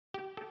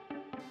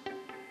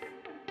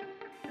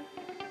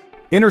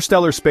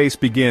Interstellar space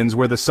begins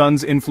where the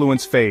sun's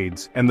influence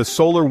fades, and the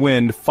solar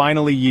wind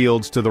finally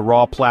yields to the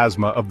raw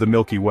plasma of the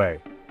Milky Way.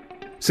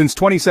 Since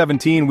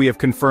 2017 we have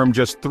confirmed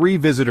just 3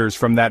 visitors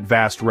from that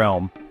vast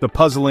realm: the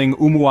puzzling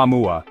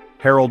Oumuamua,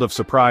 herald of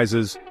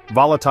surprises,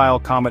 volatile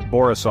comet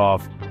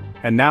Borisov,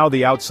 and now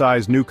the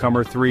outsized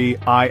newcomer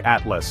 3I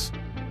Atlas.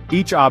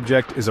 Each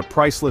object is a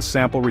priceless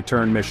sample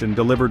return mission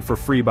delivered for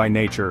free by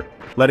nature,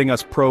 letting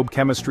us probe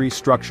chemistry,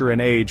 structure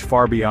and age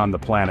far beyond the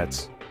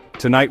planets.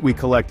 Tonight we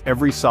collect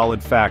every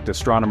solid fact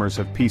astronomers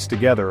have pieced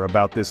together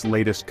about this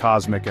latest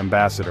cosmic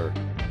ambassador.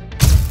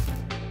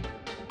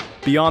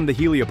 Beyond the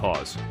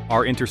heliopause,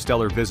 our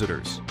interstellar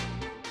visitors.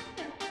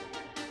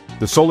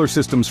 The solar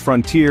system's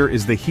frontier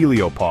is the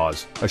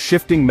heliopause, a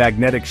shifting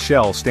magnetic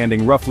shell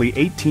standing roughly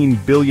 18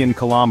 billion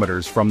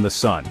kilometers from the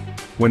Sun.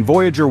 When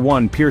Voyager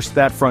 1 pierced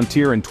that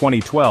frontier in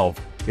 2012,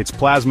 its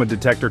plasma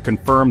detector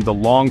confirmed the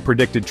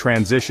long-predicted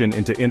transition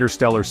into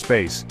interstellar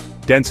space.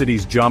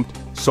 Densities jumped,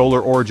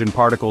 solar origin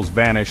particles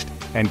vanished,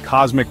 and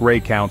cosmic ray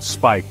counts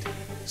spiked.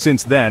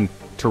 Since then,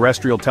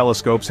 terrestrial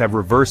telescopes have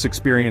reverse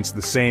experienced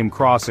the same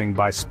crossing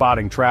by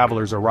spotting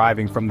travelers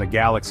arriving from the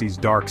galaxy's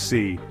dark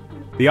sea.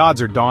 The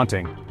odds are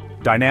daunting.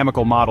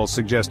 Dynamical models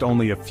suggest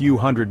only a few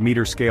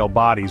hundred-meter-scale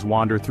bodies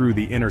wander through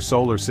the inner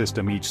solar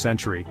system each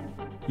century.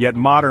 Yet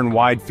modern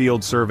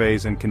wide-field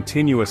surveys and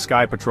continuous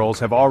sky patrols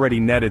have already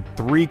netted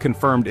 3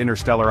 confirmed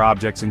interstellar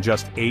objects in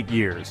just 8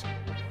 years.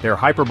 Their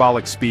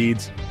hyperbolic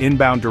speeds,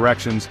 inbound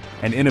directions,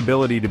 and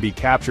inability to be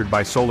captured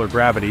by solar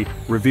gravity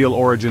reveal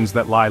origins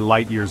that lie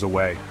light-years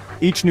away.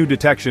 Each new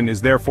detection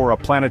is therefore a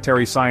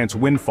planetary science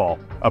windfall,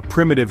 a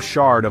primitive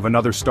shard of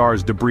another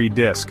star's debris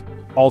disk,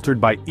 altered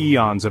by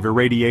eons of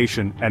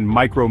irradiation and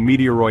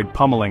micrometeoroid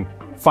pummeling,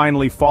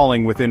 finally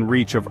falling within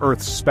reach of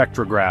Earth's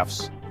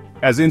spectrographs.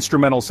 As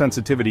instrumental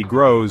sensitivity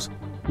grows,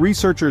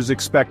 researchers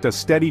expect a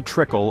steady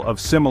trickle of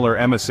similar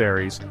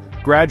emissaries,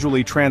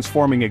 gradually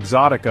transforming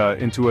exotica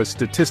into a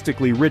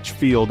statistically rich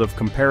field of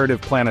comparative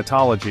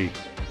planetology.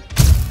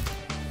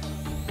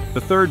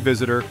 The third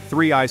visitor,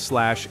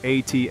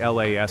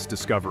 3I/ATLAS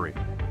Discovery.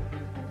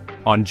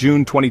 On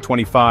June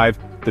 2025,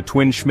 the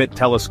twin Schmidt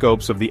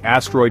telescopes of the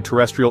Asteroid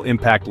Terrestrial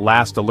Impact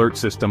Last Alert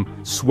System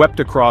swept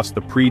across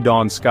the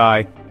pre-dawn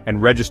sky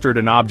and registered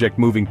an object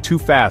moving too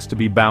fast to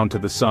be bound to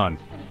the Sun.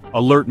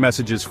 Alert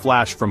messages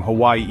flashed from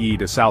Hawaii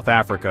to South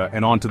Africa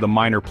and onto the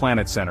Minor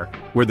Planet Center,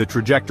 where the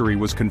trajectory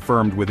was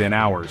confirmed within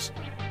hours.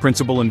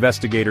 Principal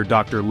investigator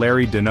Dr.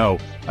 Larry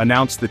Deneau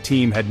announced the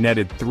team had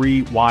netted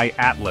 3Y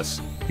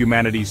Atlas,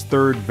 humanity's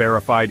third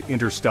verified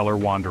interstellar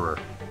wanderer.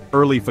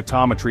 Early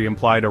photometry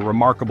implied a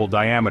remarkable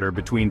diameter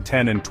between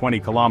 10 and 20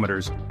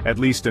 kilometers, at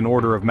least an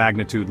order of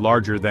magnitude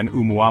larger than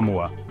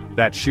Oumuamua.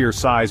 That sheer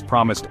size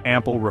promised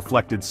ample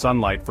reflected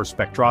sunlight for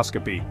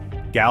spectroscopy,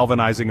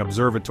 galvanizing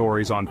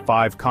observatories on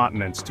 5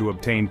 continents to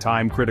obtain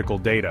time-critical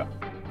data.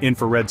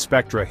 Infrared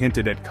spectra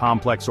hinted at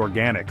complex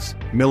organics,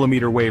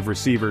 millimeter-wave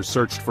receivers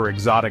searched for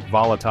exotic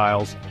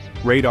volatiles,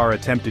 radar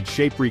attempted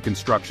shape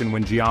reconstruction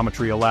when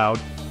geometry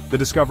allowed. The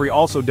discovery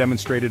also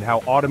demonstrated how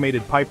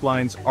automated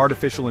pipelines,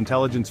 artificial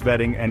intelligence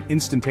vetting, and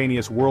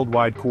instantaneous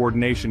worldwide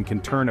coordination can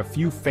turn a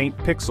few faint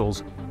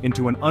pixels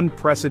into an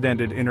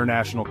unprecedented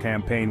international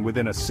campaign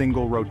within a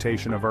single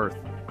rotation of Earth.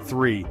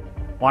 3.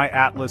 Y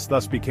Atlas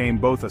thus became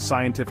both a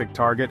scientific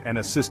target and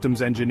a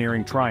systems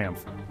engineering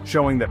triumph,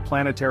 showing that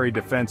planetary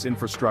defense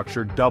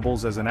infrastructure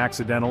doubles as an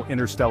accidental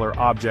interstellar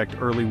object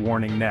early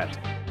warning net.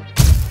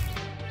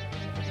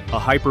 A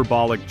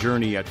hyperbolic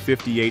journey at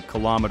 58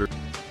 kilometers.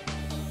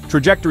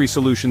 Trajectory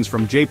solutions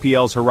from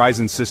JPL's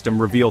Horizon system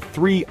reveal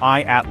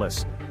 3I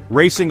Atlas,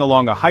 racing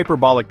along a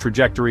hyperbolic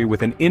trajectory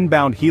with an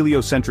inbound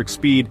heliocentric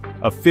speed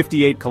of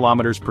 58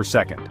 kilometers per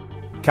second.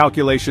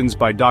 Calculations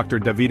by Dr.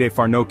 Davide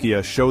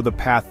Farnochia show the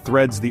path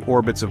threads the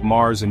orbits of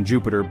Mars and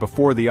Jupiter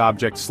before the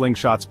object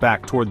slingshots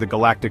back toward the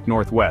galactic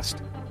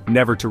northwest,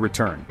 never to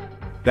return.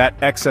 That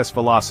excess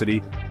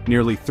velocity,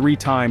 nearly 3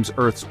 times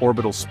Earth's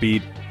orbital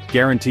speed,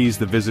 guarantees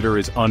the visitor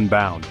is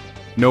unbound.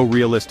 No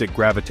realistic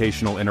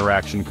gravitational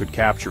interaction could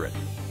capture it.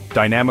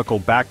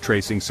 Dynamical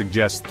backtracing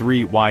suggests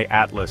 3Y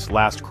Atlas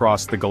last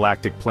crossed the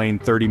galactic plane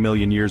 30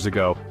 million years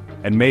ago,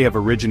 and may have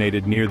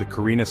originated near the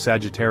Carina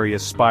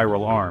Sagittarius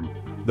spiral arm,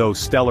 though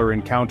stellar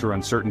encounter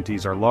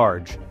uncertainties are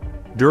large.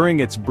 During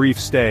its brief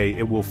stay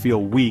it will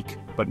feel weak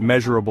but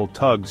measurable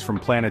tugs from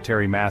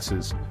planetary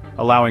masses,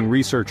 allowing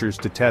researchers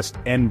to test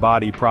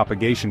n-body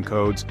propagation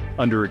codes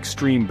under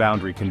extreme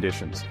boundary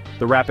conditions.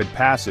 The rapid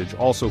passage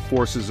also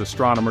forces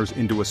astronomers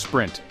into a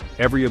sprint.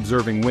 Every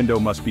observing window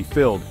must be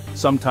filled,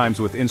 sometimes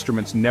with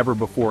instruments never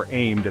before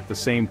aimed at the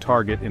same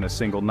target in a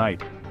single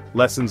night.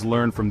 Lessons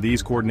learned from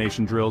these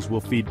coordination drills will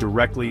feed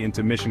directly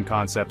into mission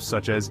concepts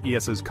such as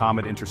ESA's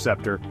Comet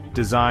interceptor,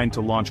 designed to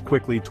launch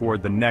quickly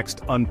toward the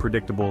next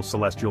unpredictable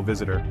celestial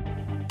visitor.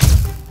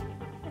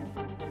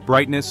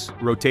 Brightness,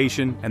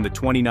 rotation, and the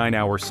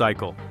 29-hour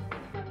cycle.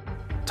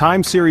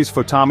 Time series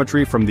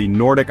photometry from the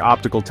Nordic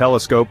Optical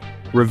Telescope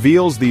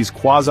reveals these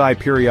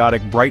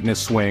quasi-periodic brightness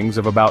swings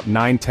of about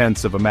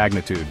 9/10 of a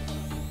magnitude.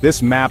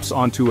 This maps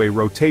onto a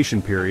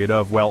rotation period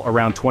of, well,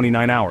 around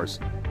 29 hours.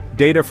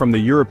 Data from the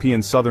European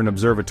Southern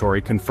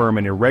Observatory confirm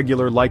an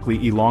irregular,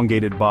 likely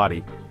elongated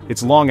body.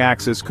 Its long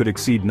axis could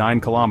exceed 9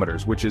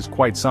 kilometers, which is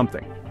quite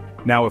something.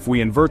 Now if we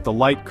invert the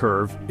light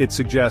curve, it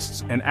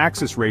suggests an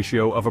axis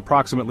ratio of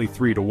approximately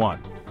 3:1.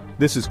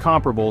 This is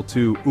comparable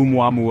to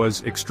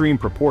Oumuamua's extreme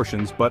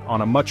proportions but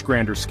on a much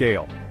grander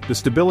scale. The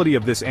stability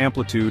of this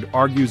amplitude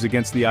argues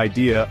against the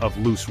idea of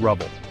loose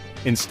rubble.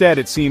 Instead,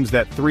 it seems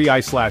that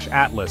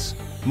 3I/Atlas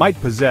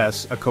might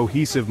possess a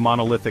cohesive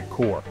monolithic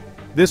core.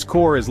 This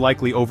core is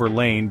likely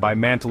overlain by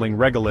mantling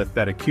regolith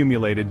that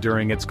accumulated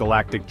during its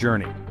galactic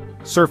journey.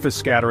 Surface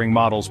scattering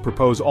models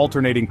propose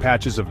alternating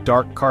patches of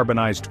dark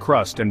carbonized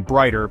crust and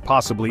brighter,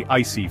 possibly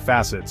icy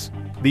facets.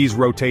 These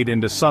rotate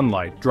into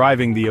sunlight,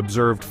 driving the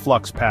observed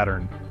flux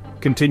pattern.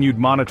 Continued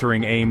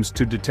monitoring aims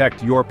to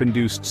detect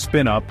Yorp-induced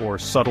spin-up or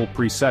subtle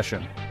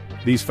precession.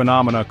 These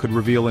phenomena could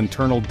reveal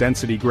internal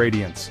density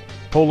gradients.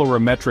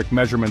 Polarimetric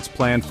measurements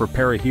planned for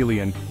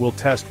Perihelion will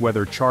test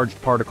whether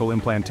charged particle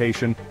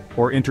implantation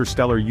or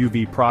interstellar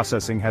UV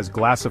processing has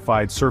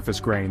glassified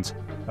surface grains,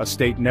 a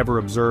state never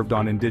observed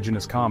on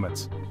indigenous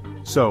comets.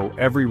 So,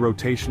 every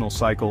rotational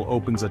cycle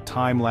opens a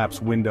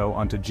time-lapse window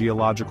onto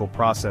geological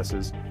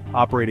processes,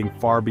 operating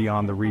far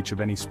beyond the reach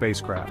of any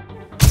spacecraft.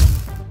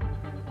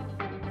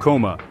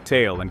 Coma,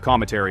 tail, and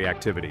cometary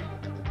activity.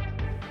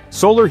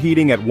 Solar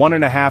heating at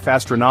 1.5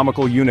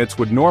 astronomical units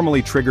would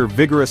normally trigger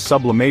vigorous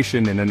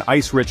sublimation in an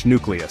ice-rich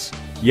nucleus.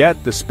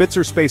 Yet, the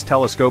Spitzer Space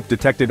Telescope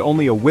detected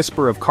only a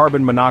whisper of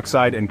carbon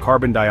monoxide and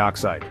carbon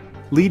dioxide.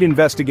 Lead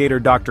investigator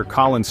Dr.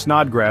 Colin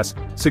Snodgrass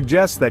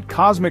suggests that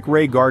cosmic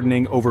ray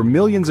gardening over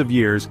millions of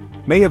years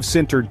may have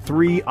sintered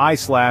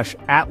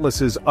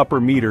 3I/Atlas's upper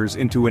meters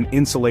into an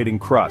insulating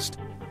crust.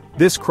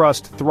 This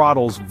crust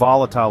throttles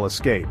volatile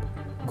escape.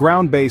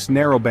 Ground-based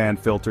narrowband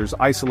filters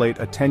isolate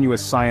a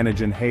tenuous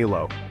cyanogen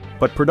halo,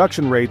 but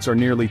production rates are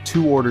nearly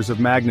 2 orders of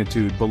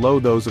magnitude below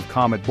those of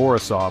Comet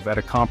Borisov at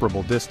a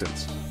comparable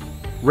distance.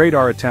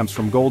 Radar attempts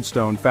from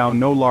Goldstone found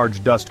no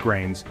large dust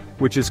grains,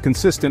 which is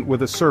consistent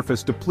with a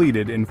surface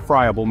depleted in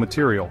friable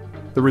material.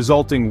 The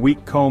resulting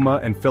weak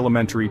coma and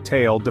filamentary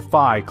tail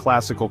defy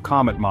classical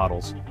comet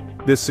models.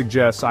 This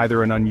suggests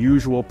either an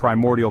unusual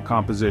primordial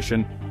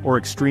composition or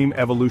extreme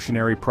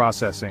evolutionary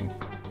processing.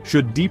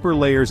 Should deeper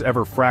layers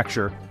ever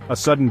fracture, a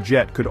sudden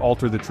jet could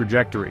alter the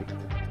trajectory.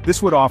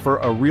 This would offer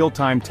a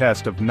real-time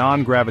test of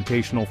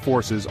non-gravitational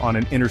forces on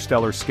an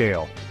interstellar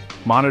scale.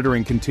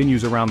 Monitoring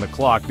continues around the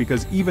clock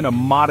because even a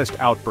modest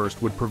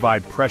outburst would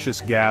provide precious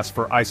gas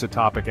for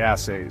isotopic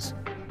assays.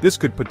 This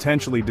could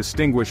potentially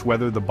distinguish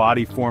whether the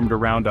body formed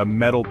around a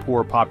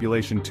metal-poor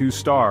population 2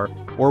 star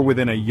or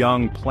within a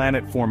young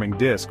planet-forming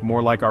disk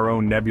more like our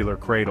own nebular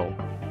cradle.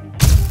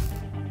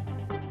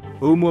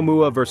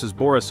 Oumuamua versus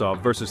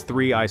Borisov versus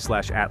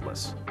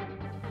 3I/Atlas.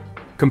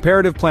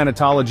 Comparative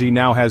planetology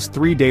now has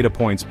 3 data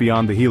points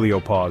beyond the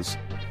heliopause.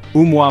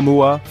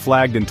 Oumuamua,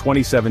 flagged in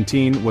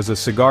 2017, was a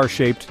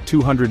cigar-shaped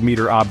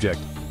 200-meter object.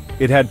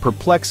 It had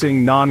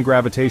perplexing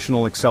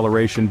non-gravitational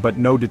acceleration but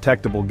no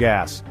detectable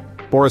gas.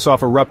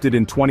 Borisov erupted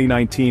in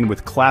 2019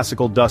 with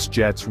classical dust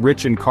jets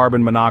rich in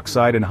carbon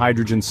monoxide and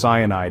hydrogen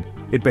cyanide.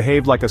 It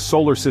behaved like a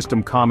solar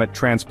system comet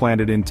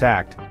transplanted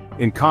intact.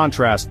 In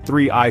contrast,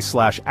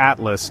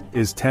 3I/Atlas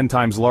is 10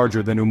 times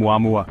larger than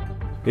Oumuamua.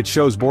 It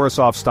shows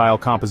Borisov-style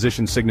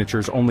composition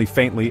signatures only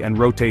faintly and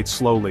rotates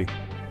slowly.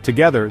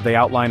 Together, they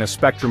outline a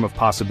spectrum of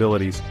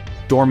possibilities: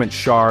 dormant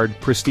shard,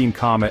 pristine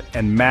comet,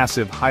 and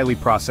massive, highly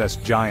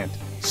processed giant.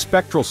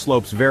 Spectral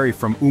slopes vary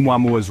from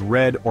Oumuamua's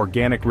red,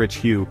 organic-rich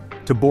hue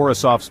to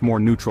Borisov's more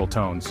neutral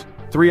tones.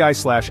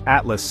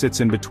 3I/Atlas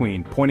sits in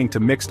between, pointing to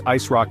mixed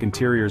ice rock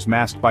interiors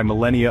masked by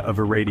millennia of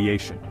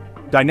irradiation.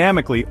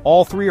 Dynamically,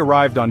 all 3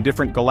 arrived on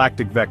different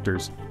galactic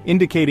vectors,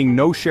 indicating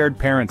no shared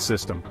parent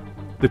system.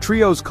 The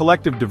trio's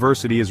collective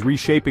diversity is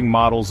reshaping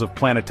models of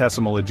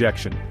planetesimal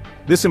ejection.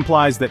 This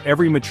implies that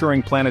every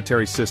maturing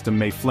planetary system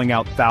may fling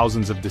out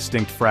thousands of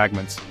distinct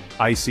fragments,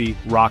 icy,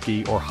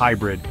 rocky, or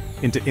hybrid,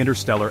 into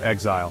interstellar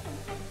exile.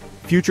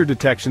 Future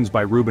detections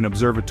by Rubin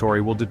Observatory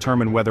will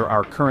determine whether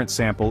our current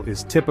sample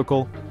is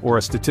typical or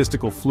a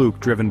statistical fluke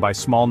driven by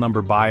small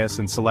number bias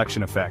and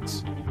selection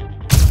effects.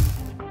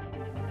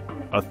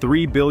 A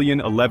 3 billion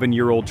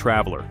 11-year-old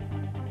traveler.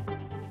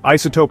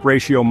 Isotope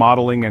ratio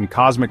modeling and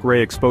cosmic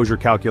ray exposure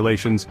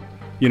calculations,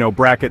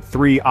 bracket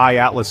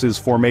 3I/Atlas's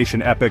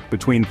formation epoch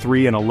between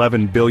 3 and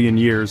 11 billion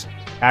years,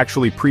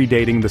 actually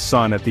predating the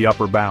Sun at the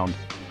upper bound.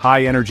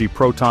 High-energy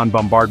proton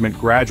bombardment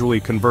gradually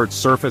converts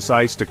surface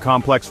ice to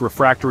complex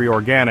refractory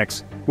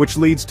organics, which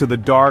leads to the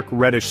dark,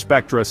 reddish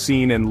spectra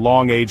seen in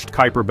long-aged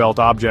Kuiper Belt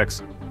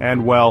objects,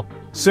 and well,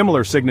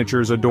 similar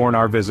signatures adorn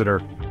our visitor.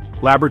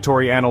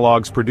 Laboratory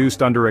analogs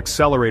produced under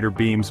accelerator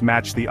beams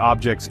match the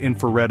object's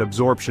infrared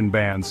absorption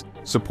bands,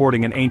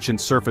 supporting an ancient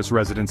surface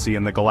residency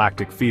in the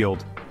galactic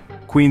field.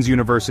 Queen's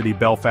University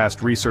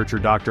Belfast researcher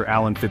Dr.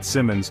 Alan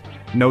Fitzsimmons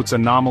notes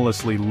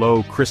anomalously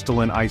low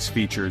crystalline ice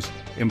features,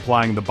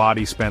 implying the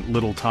body spent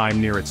little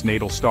time near its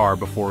natal star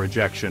before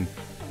ejection.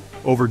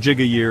 Over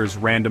giga-years,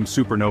 random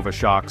supernova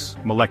shocks,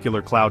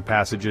 molecular cloud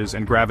passages,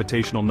 and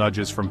gravitational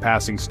nudges from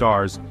passing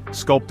stars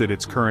sculpted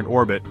its current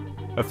orbit,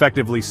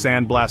 effectively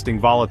sandblasting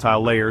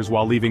volatile layers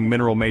while leaving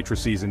mineral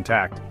matrices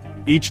intact.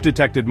 Each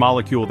detected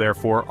molecule,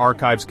 therefore,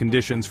 archives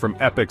conditions from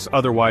epochs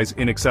otherwise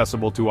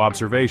inaccessible to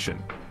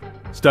observation.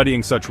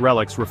 Studying such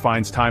relics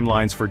refines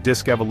timelines for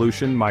disk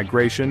evolution,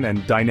 migration,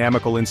 and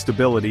dynamical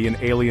instability in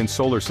alien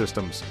solar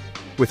systems.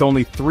 With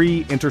only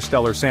 3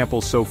 interstellar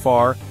samples so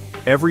far,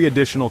 every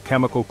additional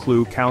chemical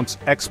clue counts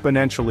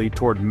exponentially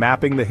toward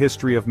mapping the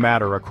history of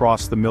matter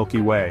across the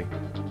Milky Way.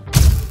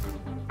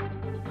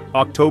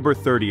 October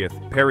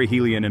 30th,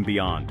 Perihelion and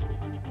beyond.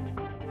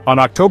 On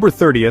October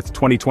 30th,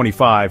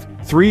 2025,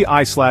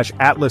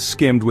 3I/Atlas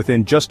skimmed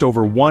within just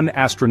over 1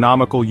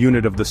 astronomical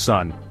unit of the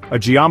Sun, a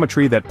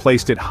geometry that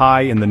placed it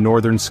high in the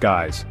northern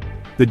skies.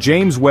 The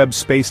James Webb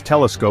Space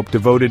Telescope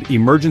devoted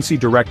emergency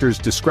directors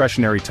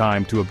discretionary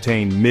time to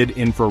obtain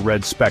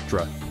mid-infrared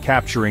spectra,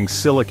 capturing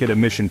silicate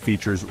emission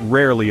features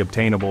rarely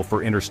obtainable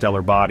for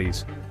interstellar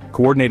bodies.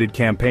 Coordinated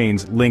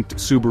campaigns linked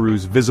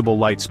Subaru's visible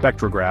light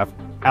spectrograph,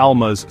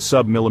 ALMA's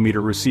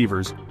sub-millimeter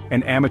receivers,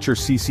 and amateur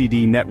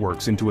CCD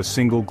networks into a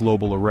single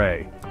global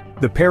array.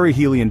 The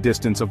perihelion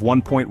distance of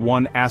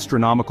 1.1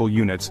 astronomical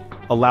units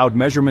allowed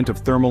measurement of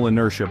thermal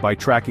inertia by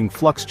tracking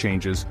flux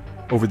changes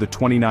over the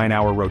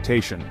 29-hour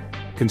rotation,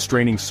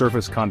 constraining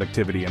surface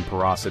conductivity and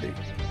porosity.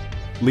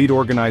 Lead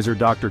organizer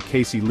Dr.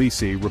 Casey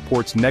Lisi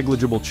reports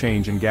negligible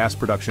change in gas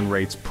production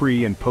rates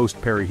pre- and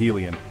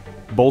post-perihelion,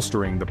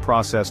 bolstering the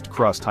processed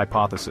crust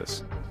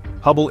hypothesis.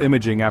 Hubble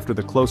imaging after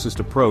the closest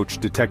approach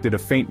detected a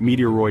faint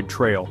meteoroid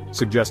trail,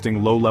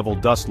 suggesting low-level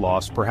dust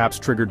loss perhaps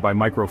triggered by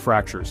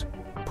microfractures.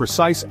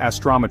 Precise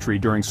astrometry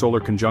during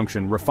solar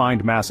conjunction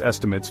refined mass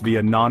estimates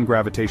via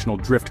non-gravitational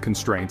drift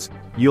constraints,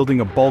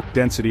 yielding a bulk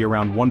density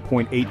around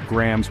 1.8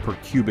 grams per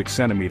cubic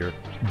centimeter,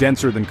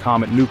 denser than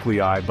comet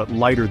nuclei but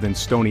lighter than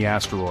stony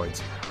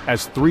asteroids.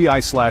 As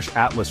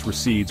 3I/Atlas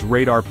recedes,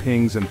 radar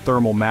pings and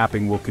thermal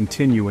mapping will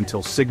continue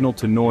until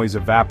signal-to-noise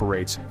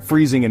evaporates,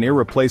 freezing an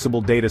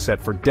irreplaceable dataset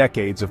for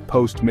decades of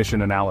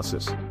post-mission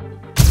analysis.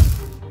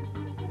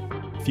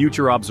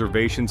 Future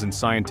observations and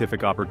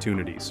scientific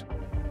opportunities.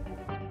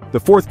 The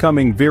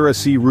forthcoming Vera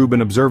C.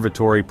 Rubin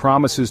Observatory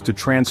promises to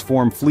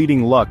transform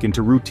fleeting luck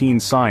into routine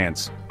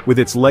science, with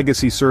its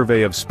legacy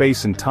survey of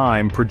space and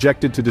time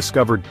projected to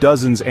discover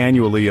dozens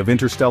annually of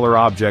interstellar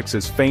objects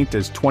as faint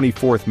as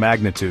 24th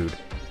magnitude.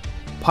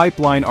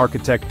 Pipeline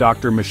architect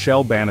Dr.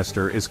 Michelle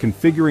Bannister is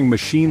configuring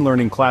machine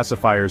learning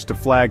classifiers to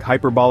flag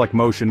hyperbolic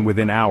motion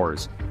within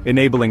hours,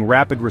 enabling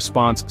rapid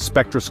response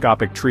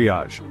spectroscopic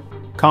triage.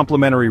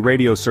 Complementary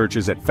radio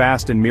searches at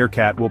FAST and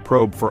Meerkat will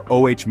probe for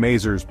OH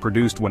masers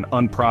produced when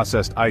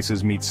unprocessed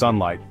ices meet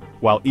sunlight,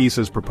 while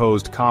ESA's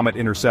proposed Comet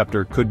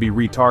interceptor could be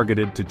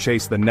retargeted to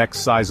chase the next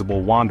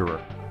sizable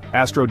wanderer.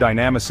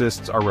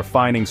 Astrodynamicists are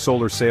refining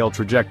solar sail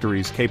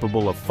trajectories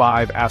capable of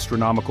 5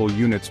 astronomical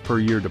units per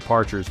year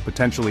departures,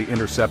 potentially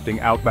intercepting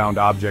outbound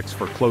objects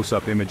for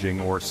close-up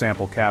imaging or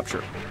sample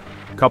capture.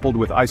 Coupled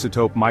with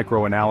isotope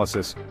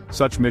microanalysis,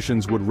 such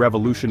missions would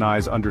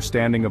revolutionize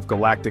understanding of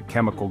galactic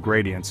chemical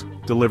gradients,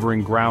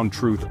 delivering ground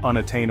truth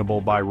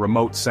unattainable by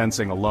remote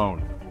sensing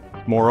alone.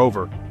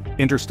 Moreover,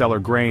 interstellar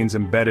grains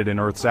embedded in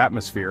Earth's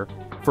atmosphere,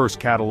 first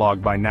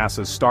cataloged by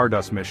NASA's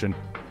Stardust mission,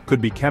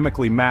 could be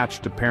chemically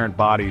matched to parent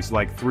bodies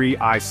like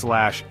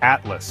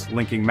 3I/Atlas,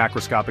 linking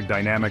macroscopic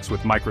dynamics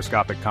with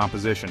microscopic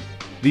composition.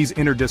 These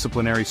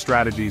interdisciplinary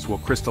strategies will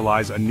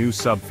crystallize a new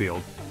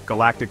subfield,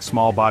 galactic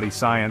small-body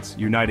science,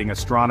 uniting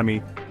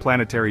astronomy,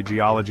 planetary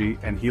geology,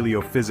 and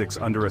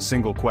heliophysics under a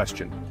single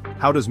question: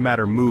 how does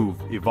matter move,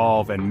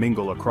 evolve, and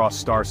mingle across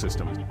star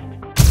systems?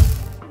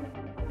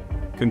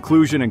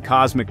 Conclusion and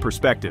cosmic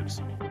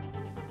perspectives.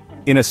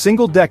 In a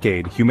single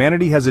decade,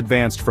 humanity has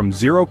advanced from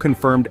 0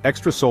 confirmed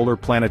extrasolar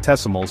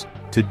planetesimals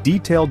to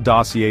detailed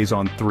dossiers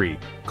on 3,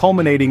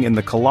 culminating in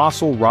the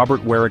colossal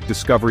Robert Warwick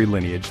discovery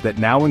lineage that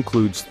now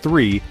includes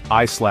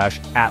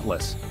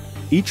 3I/Atlas.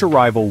 Each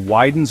arrival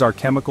widens our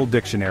chemical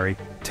dictionary,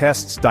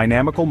 tests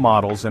dynamical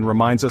models, and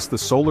reminds us the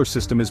solar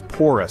system is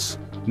porous,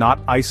 not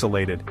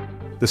isolated.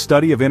 The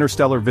study of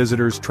interstellar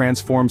visitors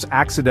transforms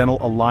accidental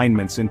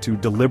alignments into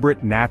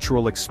deliberate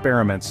natural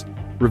experiments,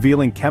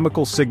 revealing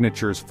chemical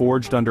signatures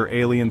forged under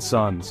alien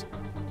suns.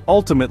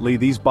 Ultimately,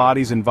 these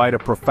bodies invite a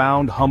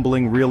profound,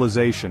 humbling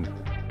realization.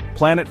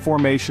 Planet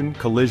formation,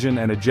 collision,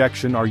 and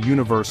ejection are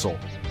universal,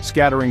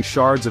 scattering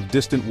shards of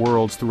distant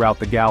worlds throughout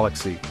the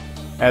galaxy.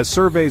 As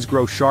surveys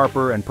grow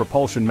sharper and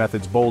propulsion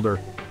methods bolder,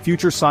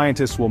 future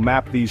scientists will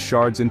map these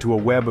shards into a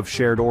web of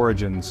shared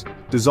origins,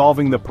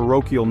 dissolving the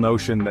parochial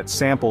notion that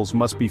samples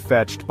must be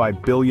fetched by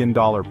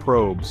billion-dollar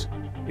probes.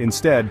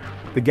 Instead,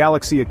 the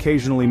galaxy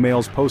occasionally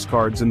mails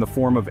postcards in the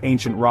form of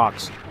ancient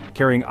rocks,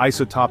 carrying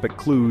isotopic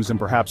clues and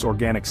perhaps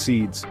organic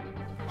seeds.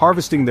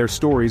 Harvesting their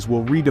stories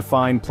will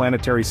redefine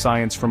planetary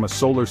science from a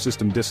solar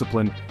system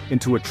discipline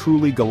into a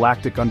truly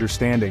galactic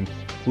understanding,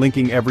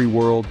 linking every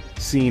world,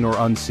 seen or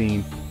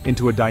unseen,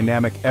 into a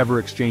dynamic,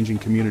 ever-exchanging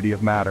community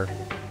of matter.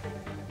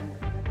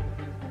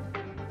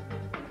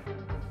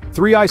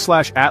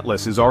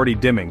 3I/Atlas is already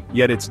dimming,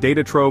 yet its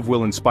data trove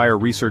will inspire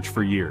research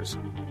for years.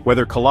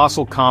 Whether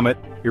colossal comet,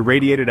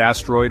 irradiated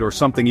asteroid, or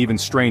something even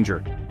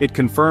stranger, it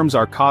confirms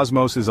our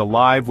cosmos is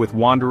alive with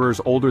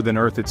wanderers older than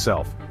Earth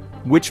itself.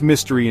 Which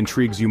mystery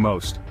intrigues you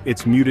most?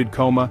 Its muted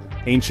coma,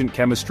 ancient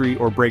chemistry,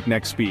 or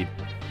breakneck speed?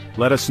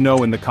 Let us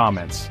know in the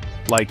comments.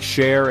 Like,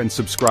 share, and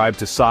subscribe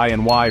to Sci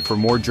and Y for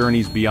more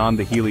journeys beyond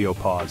the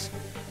heliopause.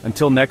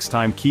 Until next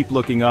time, keep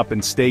looking up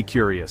and stay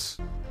curious.